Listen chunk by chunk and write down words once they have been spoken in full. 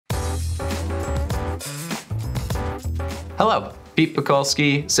Hello, Pete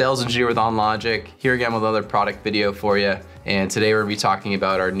Pekulski, sales engineer with OnLogic, here again with another product video for you. And today we're going to be talking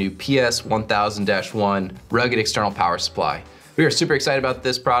about our new PS1000-1 rugged external power supply. We are super excited about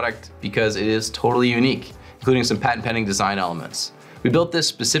this product because it is totally unique, including some patent pending design elements. We built this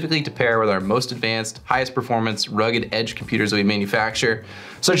specifically to pair with our most advanced, highest performance, rugged edge computers that we manufacture,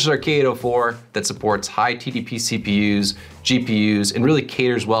 such as our K804 that supports high TDP CPUs, GPUs, and really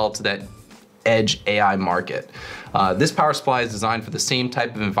caters well to that edge AI market. This power supply is designed for the same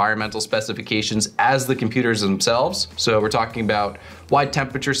type of environmental specifications as the computers themselves. So we're talking about wide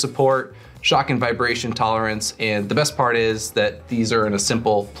temperature support, shock and vibration tolerance, and the best part is that these are in a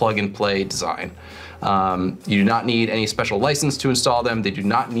simple plug and play design. You do not need any special license to install them. They do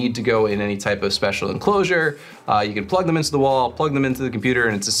not need to go in any type of special enclosure. You can plug them into the wall, plug them into the computer,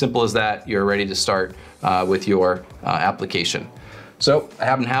 and it's as simple as that. You're ready to start with your application. So I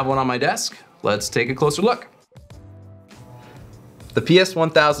happen to have one on my desk. Let's take a closer look. The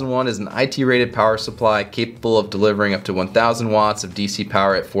PS1001 is an IT-rated power supply capable of delivering up to 1000 watts of DC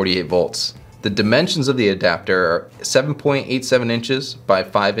power at 48 volts. The dimensions of the adapter are 7.87 inches by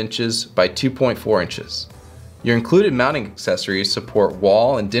 5 inches by 2.4 inches. Your included mounting accessories support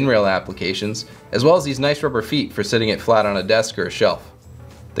wall and DIN rail applications, as well as these nice rubber feet for sitting it flat on a desk or a shelf.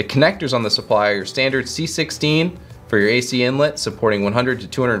 The connectors on the supply are your standard C16 for your AC inlet supporting 100 to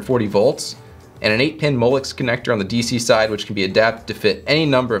 240 volts, and an 8-pin Molex connector on the DC side which can be adapted to fit any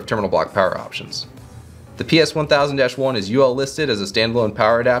number of terminal block power options. The PS1000-1 is UL listed as a standalone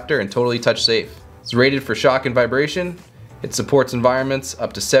power adapter and totally touch safe. It's rated for shock and vibration, it supports environments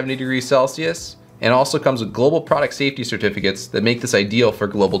up to 70 degrees Celsius, and also comes with global product safety certificates that make this ideal for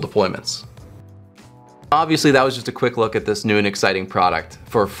global deployments. Obviously that was just a quick look at this new and exciting product.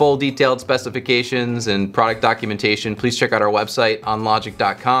 For full detailed specifications and product documentation, please check out our website,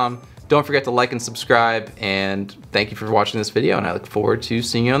 onlogic.com. Don't forget to like and subscribe, and thank you for watching this video, and I look forward to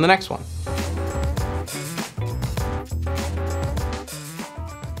seeing you on the next one.